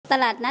ต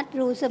ลาดนัด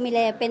รูสมิเล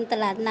เป็นต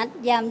ลาดนัด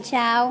ยามเ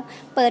ช้า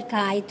เปิดข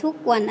ายทุก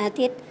วันอา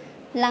ทิตย์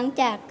หลัง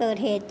จากเกิด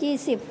เหตุ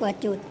20 กว่า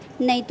จุด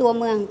ในตัว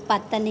เมืองปั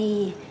ตตานี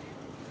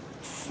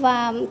ฟ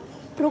าร์ม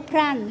พลุกพ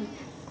ล่าน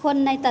คน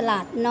ในตลา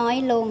ดน้อย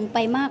ลงไป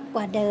มากก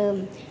ว่าเดิม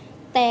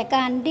แต่ก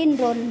ารดิ้น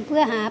รนเพื่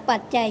อหาปั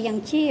จจัยยัง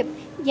ชีพ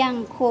ยัง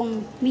คง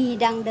มี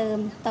ดังเดิม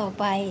ต่อ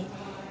ไป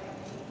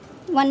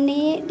วัน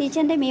นี้ดิ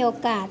ฉันได้มีโอ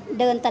กาส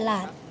เดินตล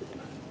าด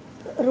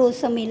รู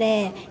สมิเล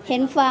เห็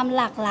นฟาร์ม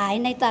หลากหลาย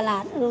ในตลา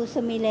ดรูส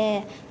มิเล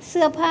เ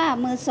สื้อผ้า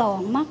มือสอง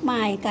มากม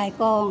ายก่าย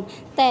กอง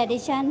แต่ดิ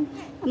ฉัน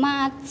มา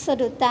สะ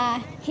ดุดตา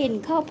เห็น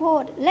ข้าวโพ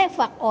ดและ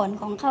ฝักอ่อน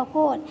ของข้าวโพ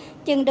ด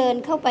จึงเดิน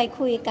เข้าไป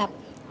คุยกับ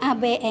อา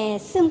เบแอ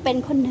ซึ่งเป็น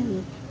คนหนึ่ง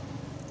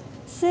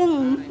ซึ่ง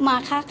มา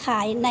ค้าขา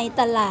ยใน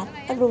ตลาด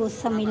รู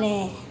สมิเล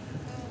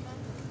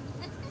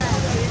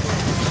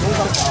ลูก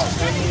ต้องออก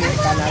มี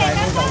การอะไร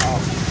ลูกต้องออ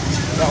ก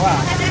เพราะว่า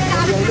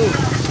เลี้ยงลูก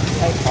ใ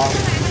ช้ของ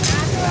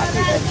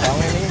ที่ใช้ของ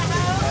อันนี้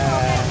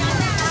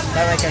ถ้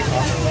าไม่ใช้ขอ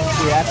งเ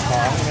สียข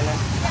องนะ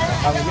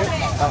ต้องเยอะ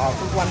ต้องออก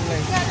ทุกวันเล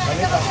ยตอน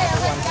นี้ต้องออกทุ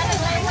กวัน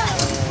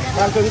ก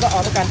ลางคืนก็ออ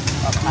กทุกกัน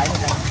ออกขายเหมือน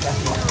กันกลาง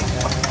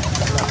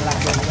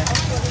คืนนะ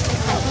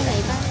ขายที่ไหน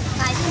บ้าง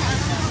ขายที่ไหน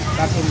ก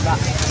ลางคืนละ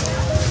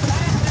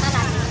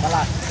ตล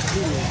าด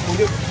ที่ภู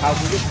ยุทธเขา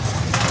ภูยุทธ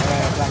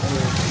กลางคื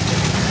น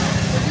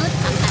ภูยุทธ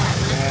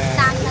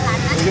ตามตลาด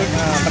นั้นภูยุทธ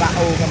ประโอ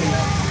ก็มี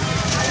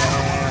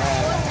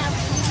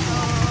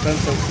เพิ่ม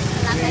สุก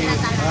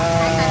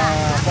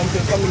เพิ่มสุ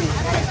กก็มี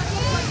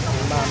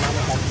มากัน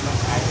มา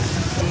ขาย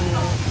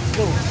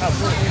ลูกข้าว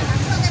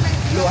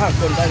ลูก5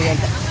 คนไปเรียน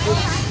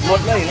หมด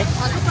เลยนี่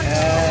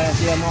เ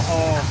สียมอ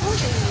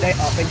ได้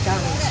ออกเป็นช่า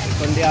ง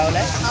คนเดียวแ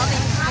ล้ว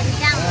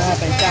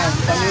เป็นช่าง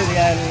ตอนนี้เรี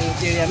ย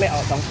นไม่อ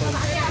อก2 คน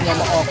เรียน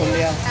มอคนเ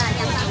ดียว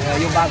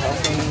อยู่บ้าน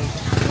2 คน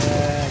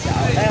จะเอ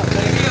าแล้ว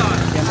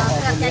เรียนมอ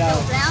คนเดียว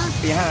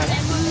ปี 5แล้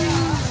ว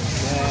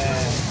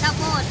ข้าวโ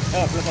พดแ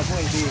ล้วก็พูด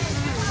อีกที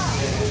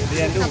เ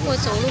รียนลูก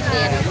ส่งลูกเรี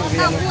ยน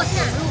ข้าวโพด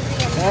ส่งลูกเ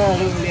รียน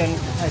ลูกเรียน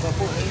ใครก็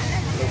พูด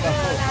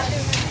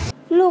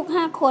ลูก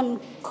5 คน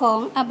ของ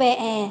อาเบ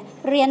แอ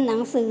เรียนหนั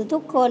งสือทุ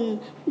กคน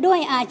ด้วย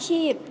อา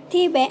ชีพ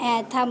ที่เบแอ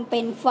ทำเป็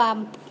นความ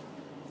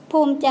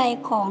ภูมิใจ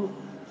ของ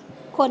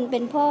คนเป็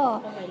นพ่อ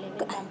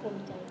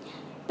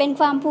เป็น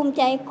ความภูมิใ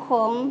จข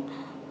อง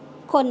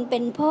คนเป็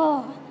นพ่อ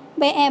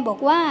เบแอบอก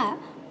ว่า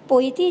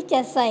ปุ๋ยที่จ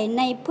ะใส่ใ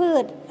นพื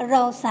ชเร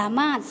าสา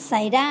มารถใ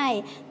ส่ได้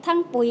ทั้ง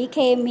ปุ๋ยเค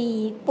มี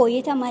ปุ๋ย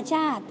ธรรมช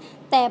าติ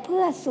แต่เ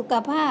พื่อสุข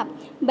ภาพ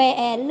เบแ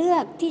อเลือ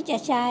กที่จะ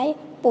ใช้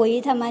ปุ๋ย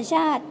ธรรมช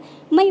าติ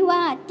ไม่ว่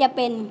าจะเ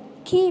ป็น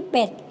ขี้เ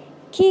ป็ด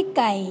ขี้ไ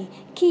ก่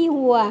ขี้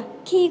วัว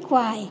ขี้คว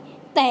าย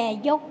แต่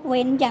ยกเ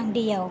ว้นอย่าง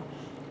เดียว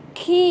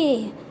ขี้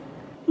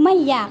ไม่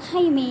อยากใ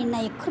ห้มีใน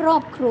ครอ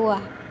บครัว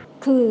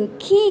คือ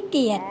ขี้เ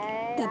กียจ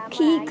กับ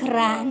ขี้ค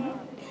ร้าน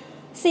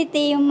สิ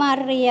ตีมา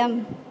เรียม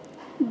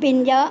บิน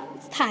เยอะ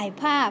ถ่าย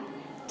ภาพ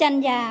จัญ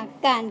ญา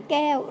การแ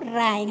ก้ว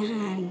รายง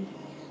าน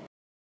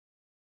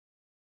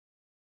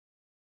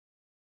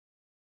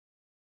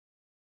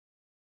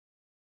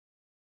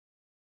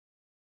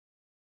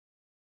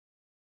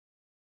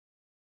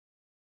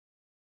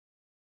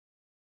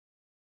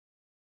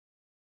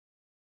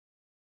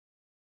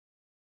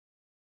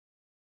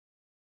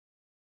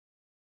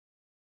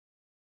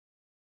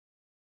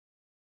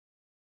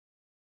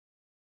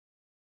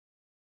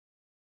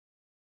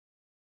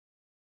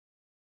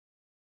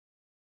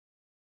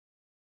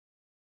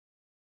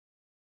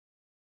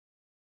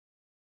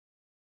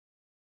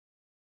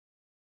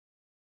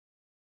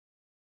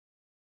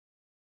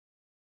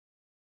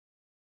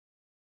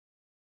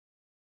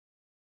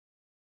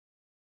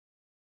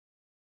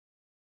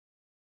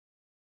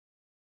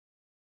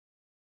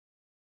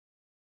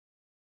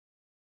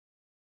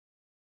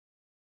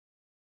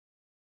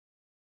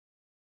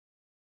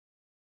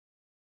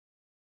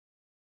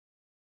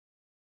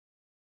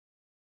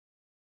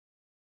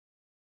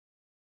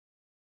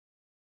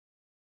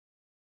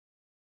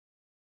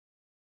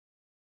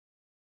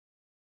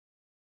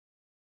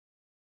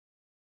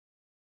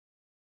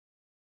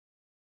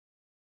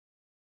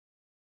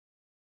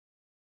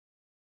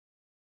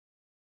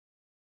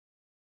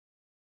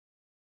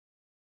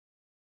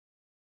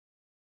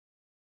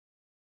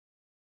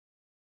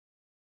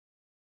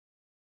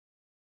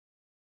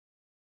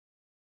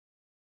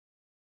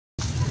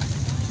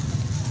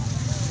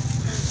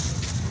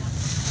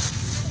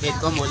เห็ด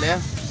ก็หมดแล้ว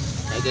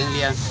ไอ้เก่งเ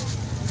รียน